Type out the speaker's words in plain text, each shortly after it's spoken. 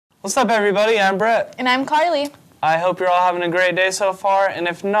What's up, everybody? I'm Brett. And I'm Carly. I hope you're all having a great day so far, and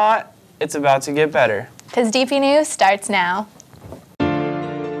if not, it's about to get better. Because DP News starts now.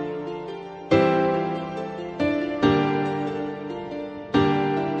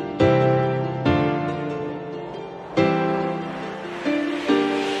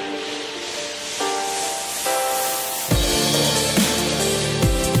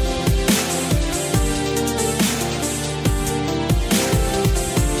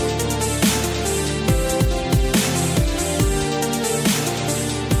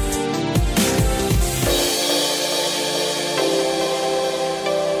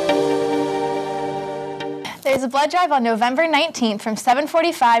 There's a blood drive on November 19th from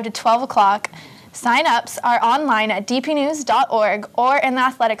 7:45 to 12 o'clock. Sign-ups are online at dpnews.org or in the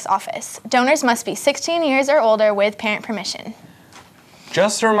athletics office. Donors must be 16 years or older with parent permission.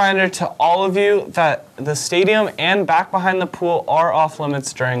 Just a reminder to all of you that the stadium and back behind the pool are off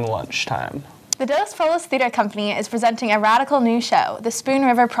limits during lunchtime. The Dos Prolos Theater Company is presenting a radical new show, The Spoon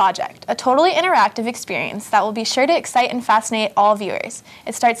River Project, a totally interactive experience that will be sure to excite and fascinate all viewers.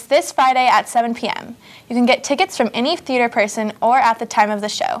 It starts this Friday at 7 p.m. You can get tickets from any theater person or at the time of the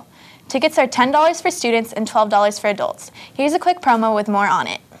show. Tickets are $10 for students and $12 for adults. Here's a quick promo with more on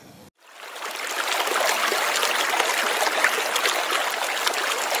it.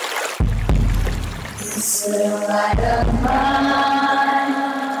 This little light of mine,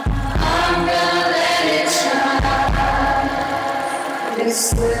 I'm gonna let it shine.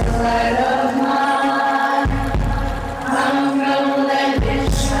 This little light of mine, I'm gonna let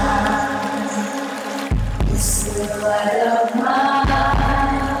it shine. This little light of mine,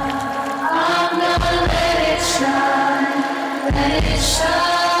 I'm gonna let it shine. Let it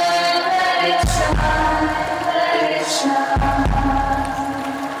shine, let it shine, let it shine.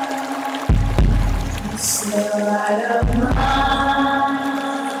 This little light of mine,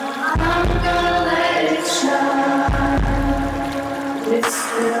 I'm gonna let it shine. This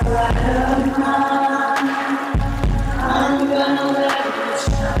little light of mine, I'm gonna let it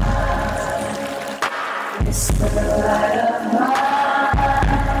shine. This little light of mine,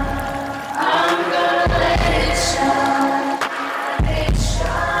 I'm gonna let it shine. Let it shine, let it shine.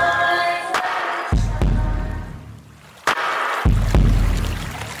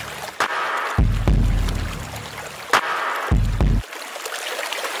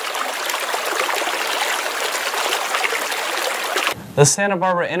 The Santa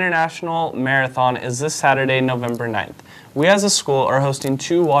Barbara International Marathon is this Saturday, November 9th. We as a school are hosting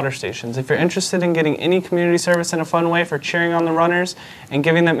 2 water stations. If you're interested in getting any community service in a fun way for cheering on the runners and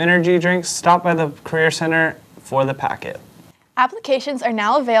giving them energy drinks, stop by the Career Center for the packet. Applications are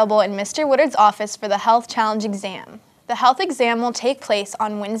now available in Mr. Woodard's office for the Health Challenge exam. The health exam will take place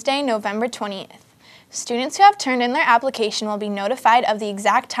on Wednesday, November 20th. Students who have turned in their application will be notified of the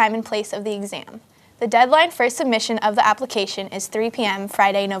exact time and place of the exam. The deadline for submission of the application is 3 p.m.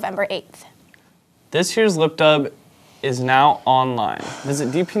 Friday, November 8th. This year's Lip Dub is now online. Visit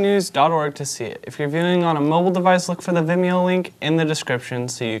dpnews.org to see it. If you're viewing on a mobile device, look for the Vimeo link in the description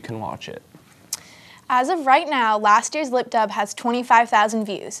so you can watch it. As of right now, last year's Lip Dub has 25,000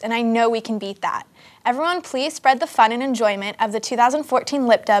 views, and I know we can beat that. Everyone, please spread the fun and enjoyment of the 2014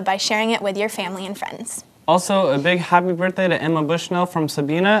 Lip Dub by sharing it with your family and friends. Also, a big happy birthday to Emma Bushnell from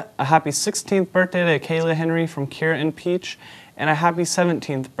Sabina, a happy 16th birthday to Kayla Henry from Kira and Peach, and a happy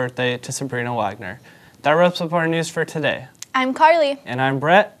 17th birthday to Sabrina Wagner. That wraps up our news for today. I'm Carly. And I'm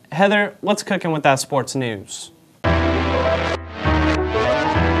Brett. Heather, what's cooking with that sports news?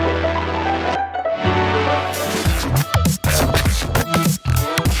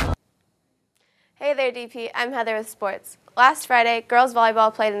 Hey there, DP. I'm Heather with sports. Last Friday, girls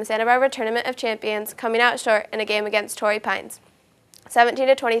volleyball played in the Santa Barbara Tournament of Champions, coming out short in a game against Torrey Pines.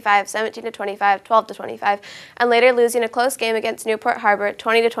 17-25, 17-25, 12-25, and later losing a close game against Newport Harbor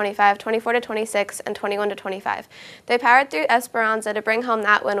 20-25, 24-26, and 21-25. They powered through Esperanza to bring home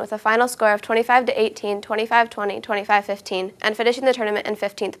that win with a final score of 25-18, 25-20, 25-15, and finishing the tournament in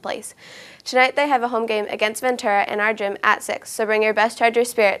 15th place. Tonight they have a home game against Ventura in our gym at 6, so bring your best Charger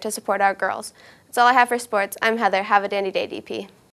spirit to support our girls. That's all I have for sports. I'm Heather. Have a dandy day, DP.